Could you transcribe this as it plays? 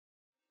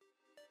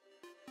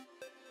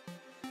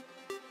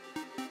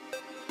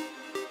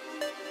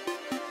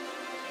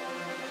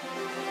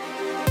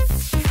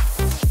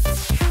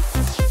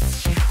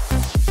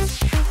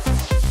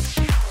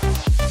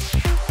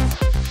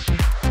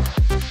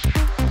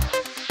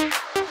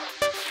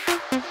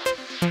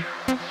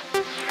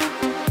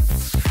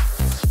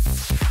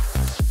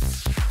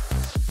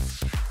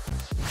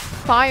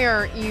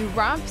Fire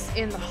erupts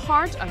in the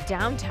heart of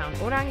downtown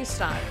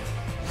Orangstad.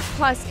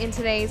 Plus, in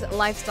today's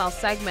lifestyle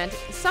segment,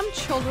 some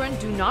children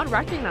do not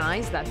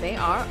recognize that they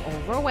are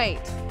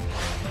overweight.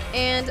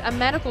 And a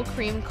medical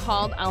cream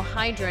called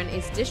Alhydrin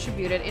is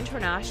distributed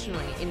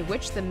internationally, in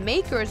which the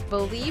makers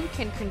believe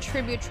can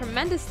contribute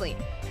tremendously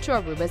to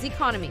Aruba's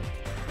economy.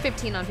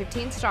 15 on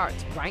 15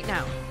 starts right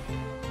now.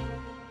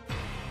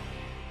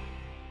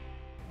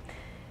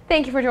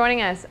 Thank you for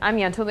joining us. I'm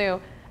Yentl Lieuw.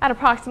 At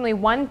approximately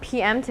 1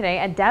 p.m. today,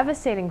 a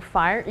devastating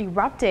fire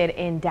erupted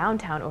in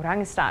downtown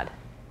Orangstad.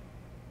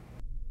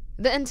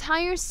 The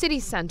entire city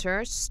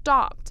center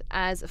stopped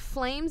as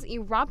flames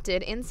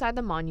erupted inside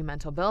the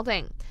monumental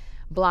building.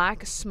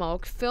 Black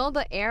smoke filled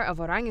the air of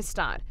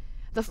Orangstad.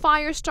 The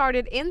fire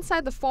started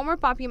inside the former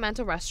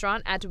Papiamento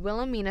restaurant at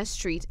Wilhelmina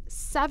Street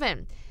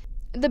 7.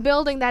 The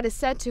building that is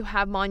said to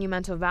have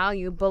monumental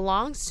value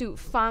belongs to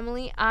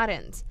Family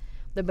Arends.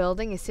 The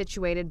building is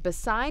situated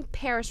beside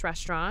Paris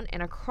Restaurant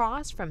and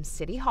across from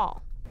City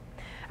Hall.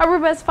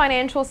 Aruba's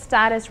financial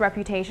status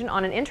reputation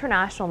on an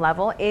international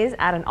level is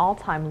at an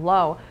all-time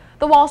low.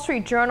 The Wall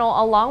Street Journal,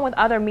 along with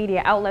other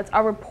media outlets,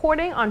 are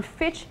reporting on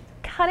Fitch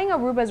cutting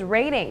Aruba's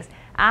ratings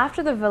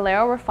after the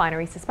Valero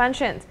refinery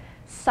suspensions,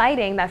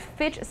 citing that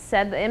Fitch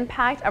said the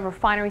impact of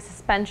refinery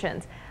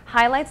suspensions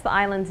highlights the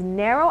island's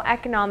narrow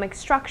economic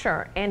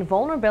structure and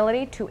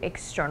vulnerability to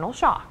external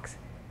shocks.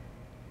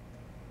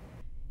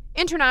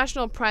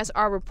 International press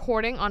are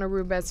reporting on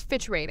Aruba's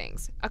Fitch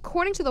ratings.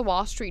 According to the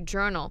Wall Street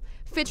Journal,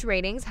 Fitch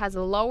Ratings has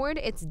lowered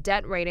its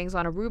debt ratings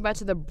on Aruba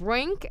to the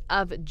brink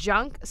of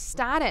junk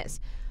status.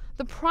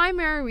 The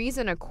primary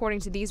reason,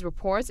 according to these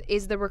reports,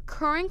 is the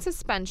recurring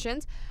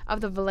suspensions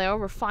of the Valero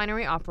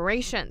refinery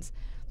operations.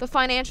 The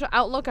financial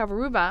outlook of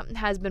Aruba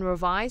has been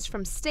revised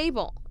from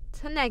stable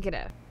to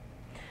negative.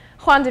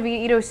 Juan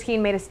David Iroskin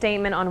made a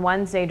statement on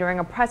Wednesday during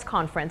a press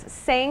conference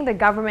saying the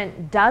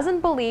government doesn't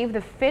believe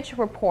the Fitch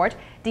report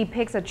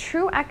depicts a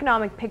true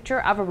economic picture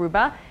of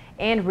Aruba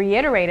and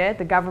reiterated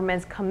the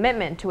government's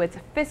commitment to its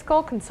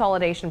fiscal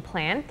consolidation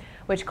plan,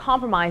 which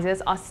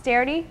compromises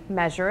austerity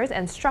measures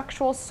and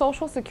structural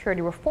social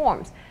security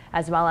reforms,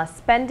 as well as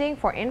spending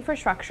for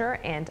infrastructure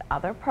and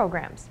other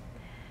programs.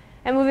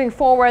 And moving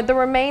forward, the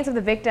remains of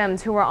the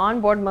victims who were on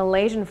board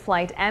Malaysian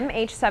flight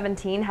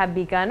MH17 have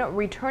begun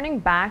returning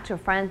back to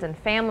friends and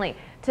family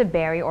to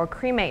bury or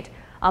cremate.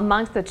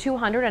 Amongst the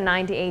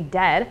 298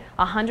 dead,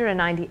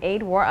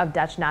 198 were of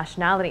Dutch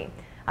nationality.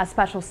 A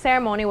special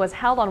ceremony was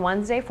held on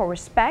Wednesday for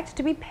respect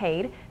to be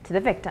paid to the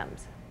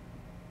victims.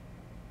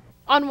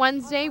 On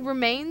Wednesday,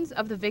 remains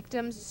of the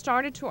victims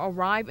started to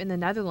arrive in the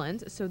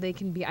Netherlands so they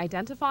can be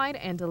identified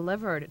and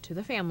delivered to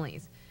the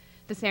families.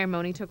 The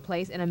ceremony took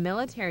place in a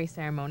military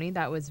ceremony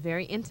that was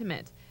very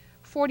intimate.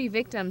 40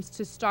 victims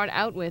to start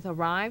out with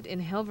arrived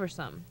in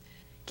Hilversum.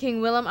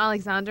 King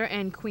Willem-Alexander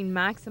and Queen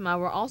Maxima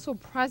were also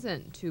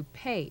present to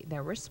pay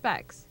their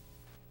respects.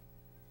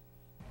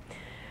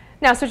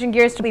 Now switching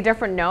gears to a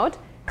different note,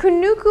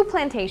 Kunuku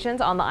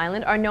plantations on the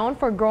island are known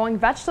for growing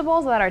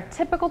vegetables that are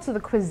typical to the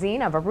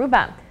cuisine of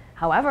Aruba.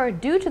 However,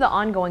 due to the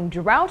ongoing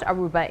drought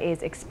Aruba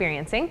is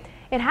experiencing,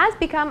 it has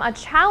become a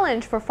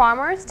challenge for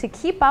farmers to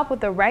keep up with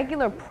the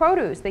regular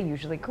produce they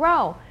usually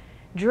grow.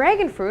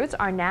 Dragon fruits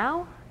are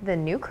now the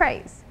new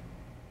craze.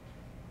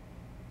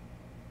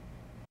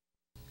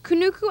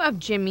 Kunuku of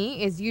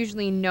Jimmy is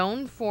usually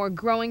known for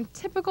growing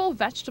typical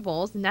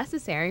vegetables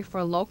necessary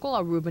for local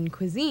Aruban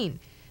cuisine,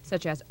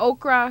 such as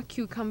okra,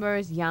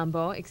 cucumbers,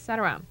 yambo,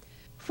 etc.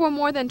 For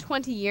more than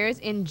 20 years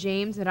in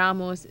James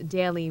Ramos'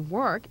 daily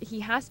work,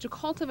 he has to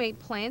cultivate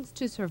plants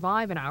to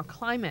survive in our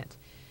climate.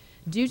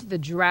 Due to the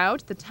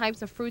drought, the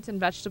types of fruits and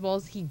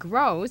vegetables he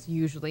grows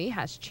usually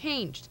has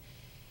changed.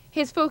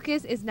 His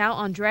focus is now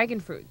on dragon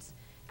fruits.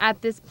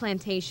 At this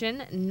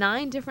plantation,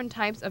 9 different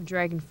types of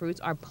dragon fruits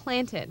are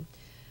planted.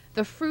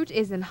 The fruit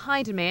is in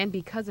high demand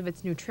because of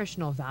its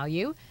nutritional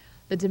value.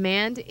 The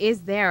demand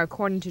is there,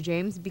 according to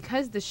James,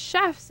 because the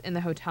chefs in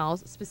the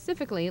hotels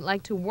specifically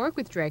like to work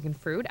with dragon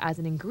fruit as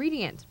an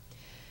ingredient.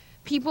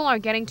 People are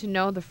getting to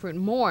know the fruit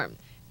more.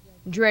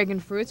 Dragon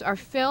fruits are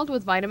filled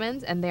with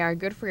vitamins and they are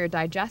good for your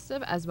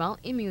digestive as well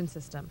immune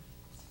system.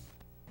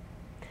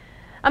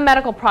 A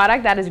medical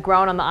product that is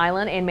grown on the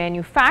island and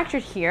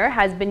manufactured here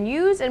has been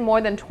used in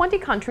more than 20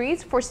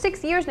 countries for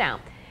 6 years now.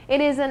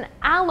 It is an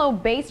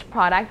aloe-based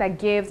product that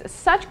gives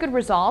such good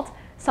results,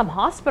 some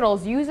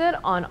hospitals use it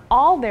on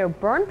all their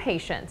burn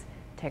patients.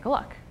 Take a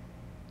look.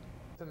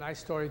 A nice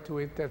story to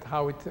it, that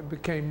how it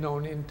became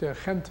known in the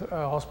Ghent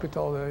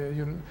hospital,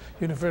 the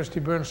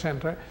University Burn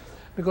Center,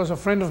 because a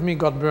friend of me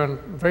got burned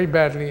very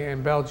badly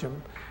in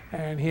Belgium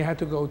and he had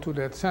to go to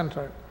that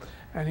center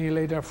and he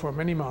lay there for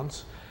many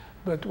months.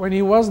 But when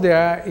he was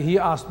there, he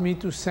asked me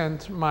to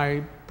send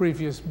my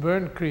previous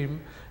burn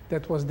cream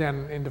that was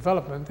then in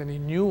development, and he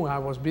knew I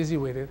was busy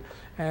with it,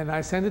 and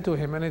I sent it to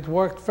him and it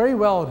worked very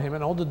well on him,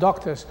 and all the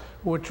doctors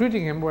who were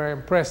treating him were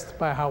impressed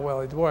by how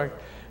well it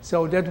worked.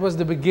 So that was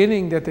the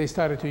beginning that they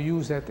started to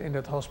use that in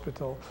that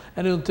hospital,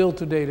 and until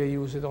today they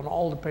use it on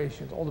all the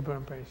patients, all the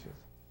burn patients.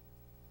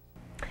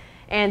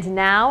 And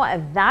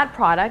now that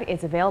product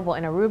is available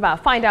in Aruba.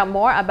 Find out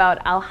more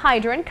about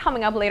L-Hydrin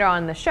coming up later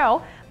on in the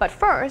show. But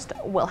first,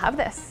 we'll have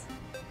this.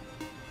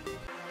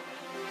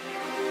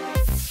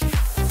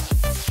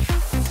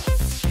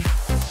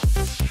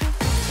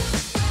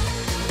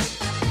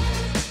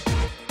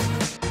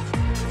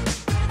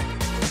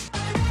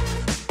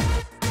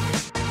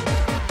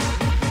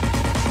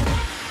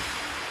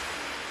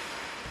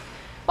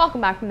 Welcome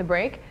back from the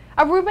break.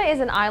 Aruba is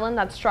an island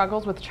that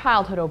struggles with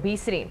childhood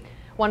obesity.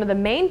 One of the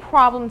main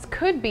problems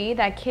could be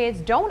that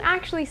kids don't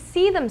actually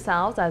see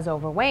themselves as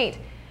overweight.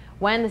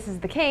 When this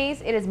is the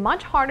case, it is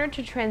much harder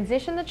to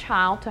transition the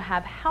child to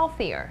have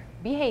healthier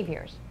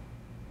behaviors.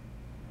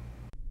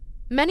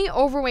 Many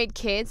overweight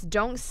kids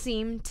don't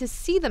seem to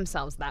see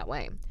themselves that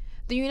way.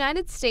 The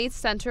United States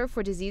Center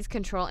for Disease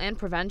Control and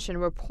Prevention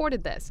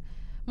reported this.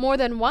 More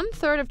than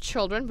 1/3 of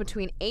children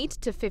between 8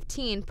 to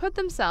 15 put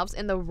themselves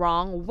in the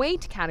wrong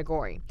weight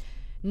category.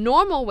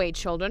 Normal weight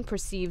children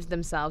perceive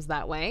themselves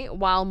that way,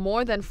 while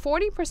more than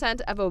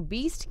 40% of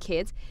obese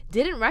kids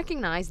didn't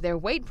recognize their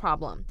weight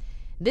problem.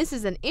 This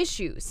is an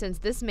issue since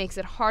this makes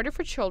it harder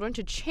for children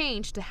to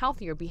change to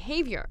healthier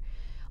behavior.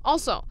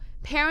 Also,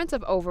 parents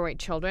of overweight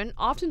children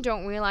often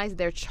don't realize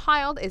their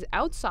child is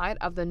outside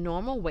of the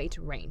normal weight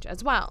range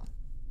as well.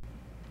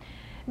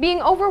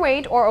 Being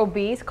overweight or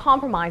obese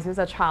compromises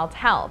a child's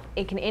health.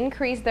 It can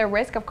increase their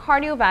risk of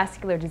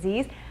cardiovascular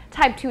disease,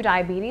 type 2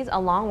 diabetes,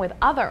 along with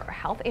other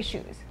health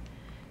issues.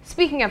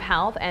 Speaking of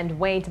health and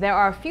weight, there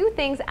are a few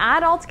things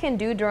adults can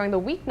do during the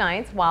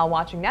weeknights while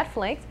watching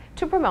Netflix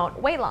to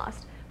promote weight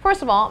loss.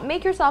 First of all,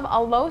 make yourself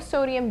a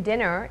low-sodium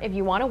dinner if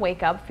you want to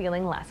wake up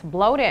feeling less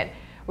bloated.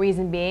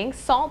 Reason being,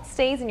 salt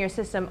stays in your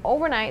system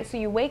overnight, so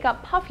you wake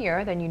up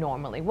puffier than you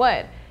normally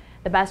would.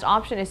 The best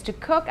option is to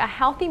cook a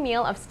healthy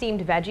meal of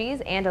steamed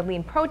veggies and a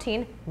lean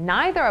protein,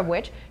 neither of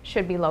which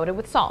should be loaded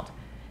with salt.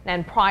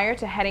 And prior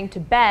to heading to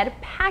bed,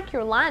 pack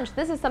your lunch.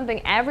 This is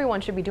something everyone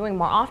should be doing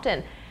more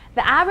often.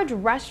 The average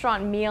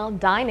restaurant meal,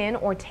 dine-in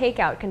or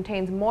takeout,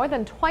 contains more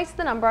than twice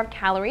the number of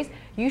calories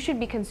you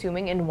should be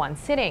consuming in one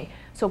sitting.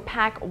 So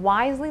pack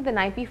wisely the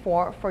night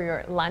before for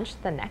your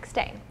lunch the next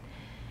day.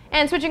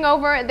 And switching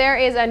over, there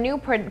is a new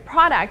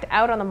product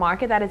out on the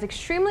market that is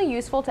extremely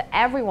useful to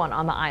everyone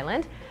on the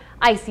island.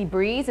 Icy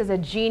Breeze is a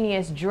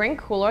genius drink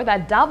cooler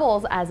that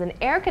doubles as an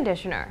air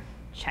conditioner.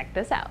 Check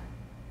this out.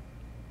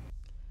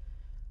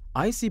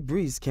 Icy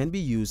Breeze can be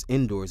used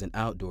indoors and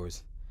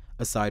outdoors.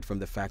 Aside from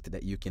the fact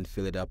that you can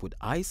fill it up with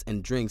ice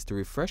and drinks to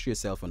refresh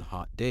yourself on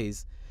hot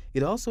days,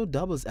 it also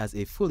doubles as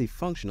a fully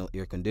functional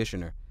air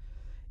conditioner.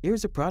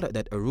 Here's a product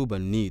that Aruba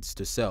needs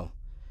to sell.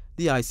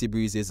 The Icy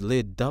Breeze's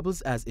lid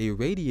doubles as a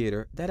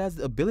radiator that has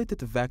the ability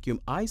to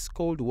vacuum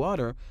ice-cold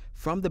water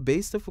from the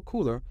base of a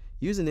cooler,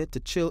 using it to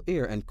chill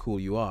air and cool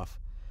you off.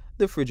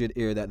 The frigid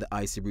air that the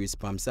Icy Breeze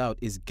pumps out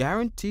is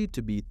guaranteed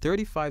to be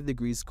 35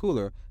 degrees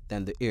cooler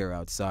than the air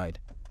outside.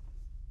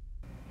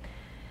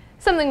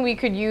 Something we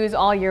could use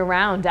all year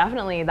round,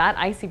 definitely. That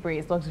Icy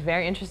Breeze looks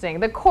very interesting.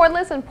 The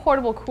cordless and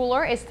portable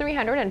cooler is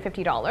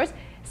 $350.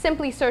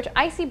 Simply search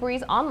Icy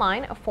Breeze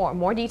online for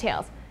more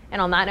details. And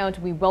on that note,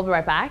 we will be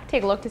right back.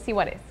 Take a look to see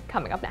what is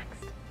coming up next.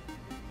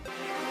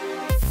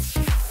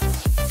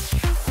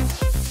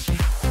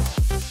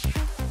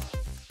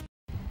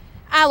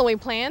 Aloe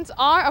plants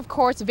are, of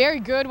course, very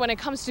good when it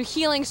comes to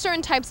healing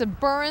certain types of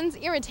burns,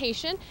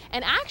 irritation,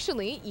 and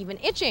actually even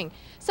itching.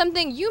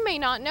 Something you may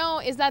not know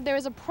is that there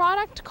is a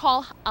product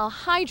called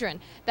L-Hydrin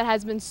that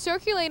has been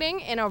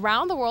circulating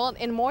around the world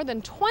in more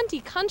than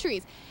 20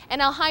 countries.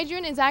 And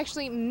L-Hydrin is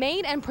actually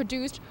made and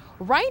produced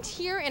right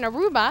here in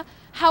Aruba.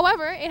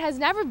 However, it has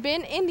never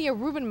been in the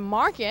Aruban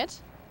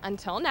market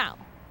until now.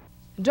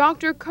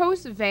 Dr.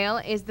 Koos Vale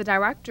is the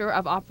Director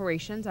of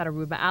Operations at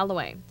Aruba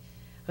Aloe.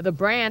 The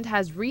brand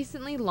has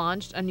recently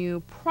launched a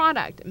new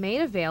product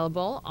made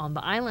available on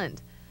the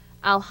island.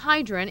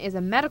 L-Hydrin is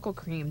a medical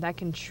cream that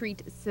can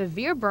treat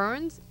severe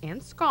burns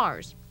and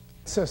scars.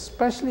 It's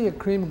especially a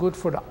cream good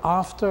for the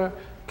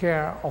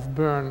aftercare of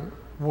burn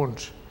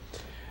wounds.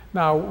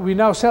 Now, we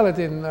now sell it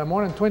in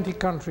more than 20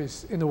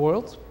 countries in the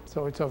world,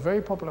 so it's a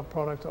very popular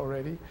product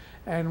already.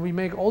 And we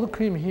make all the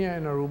cream here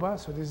in Aruba,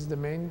 so this is the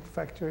main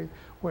factory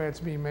where it's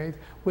being made,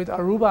 with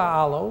Aruba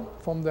aloe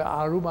from the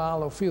Aruba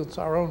aloe fields,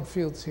 our own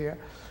fields here.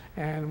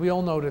 And we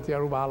all know that the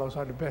Aruba aloes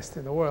are the best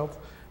in the world.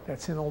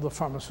 That's in all the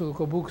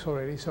pharmaceutical books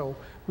already, so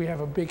we have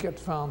a big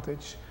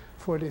advantage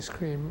for this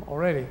cream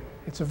already.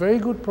 It's a very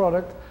good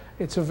product.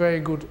 It's a very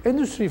good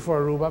industry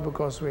for Aruba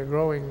because we're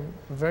growing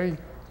very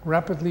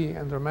rapidly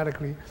and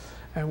dramatically,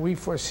 and we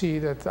foresee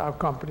that our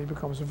company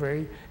becomes a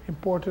very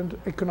important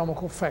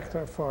economical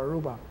factor for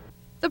Aruba.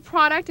 The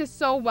product is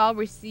so well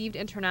received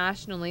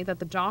internationally that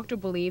the doctor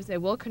believes it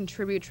will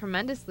contribute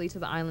tremendously to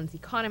the island's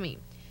economy.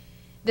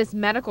 This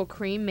medical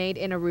cream made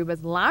in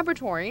Aruba's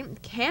laboratory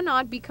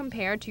cannot be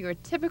compared to your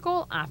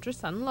typical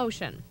after-sun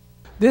lotion.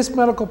 This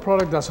medical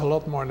product does a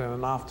lot more than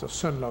an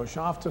after-sun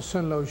lotion.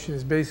 After-sun lotion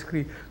is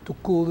basically to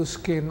cool the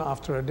skin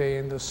after a day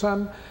in the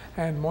sun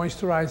and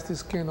moisturize the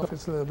skin if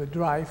it's a little bit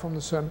dry from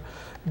the sun.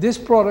 This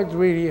product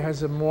really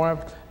has a more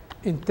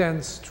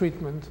intense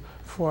treatment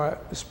for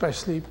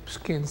especially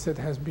skins that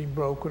has been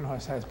broken or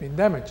has been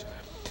damaged.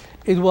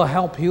 It will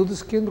help heal the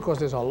skin because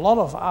there's a lot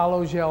of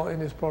aloe gel in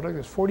this product.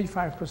 There's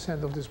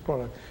 45% of this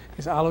product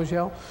is aloe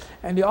gel.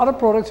 And the other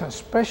products are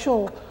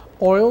special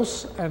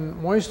oils and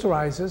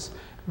moisturizers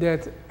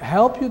that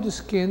help you the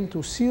skin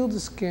to seal the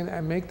skin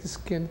and make the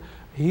skin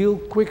heal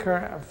quicker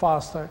and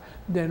faster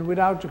than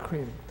without the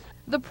cream.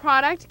 The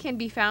product can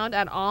be found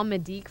at all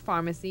Medic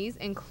pharmacies,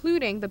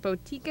 including the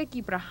Botica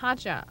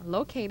Gibrahacha,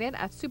 located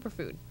at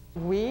Superfood.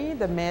 We,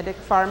 the Medic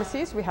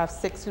pharmacies, we have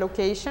 6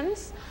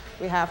 locations.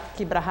 We have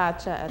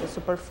Gibrahacha at the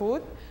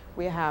Superfood.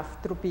 We have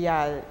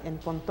Trupial in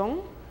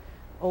Pontong,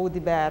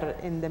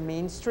 Oudiber in the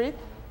Main Street,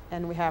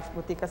 and we have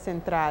Botica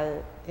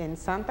Central in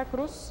Santa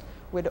Cruz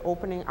with the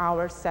opening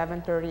hours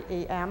 7:30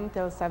 a.m.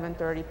 till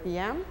 7:30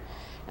 p.m.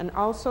 And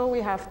also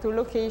we have 2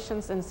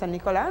 locations in San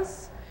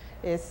Nicolas,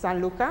 is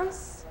San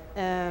Lucas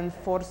and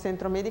for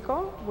Centro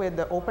Medico with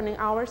the opening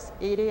hours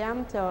 8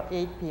 a.m. till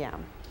 8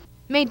 p.m.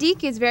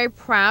 Medic is very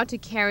proud to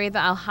carry the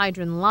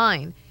Alhydrin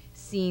line,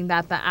 seeing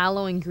that the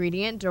aloe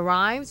ingredient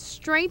derives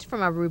straight from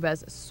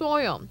Aruba's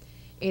soil.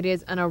 It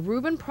is an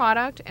Aruban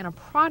product and a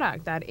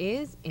product that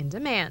is in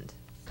demand.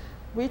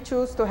 We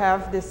choose to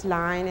have this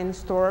line in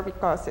store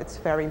because it's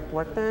very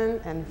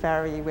important and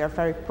we are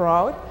very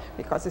proud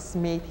because it's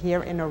made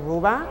here in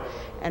Aruba,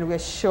 and we're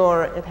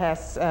sure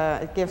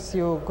it gives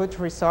you good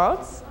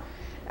results.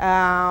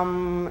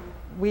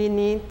 We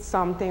need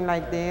something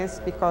like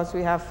this because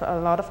we have a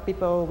lot of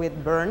people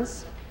with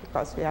burns,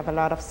 because we have a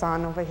lot of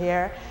sun over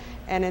here,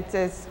 and it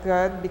is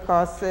good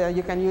because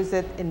you can use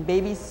it in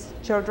babies,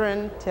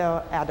 children,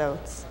 till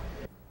adults.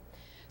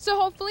 So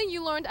hopefully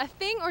you learned a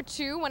thing or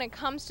two when it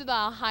comes to the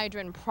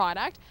Alhydrin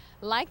product.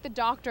 Like the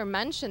doctor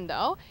mentioned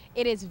though,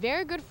 it is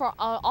very good for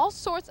all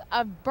sorts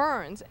of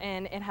burns,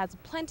 and it has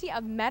plenty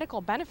of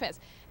medical benefits.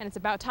 And it's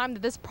about time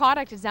that this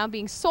product is now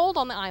being sold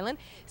on the island,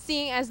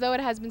 seeing as though it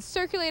has been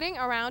circulating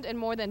around in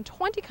more than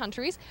 20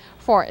 countries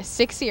for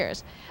 6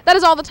 years. That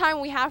is all the time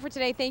we have for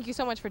today. Thank you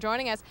so much for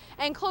joining us.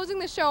 And closing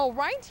the show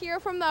right here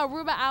from the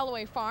Aruba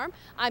Aloe Farm,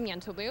 I'm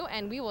Yentl Lieuw,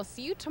 and we will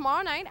see you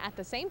tomorrow night at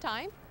the same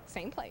time,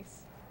 same place.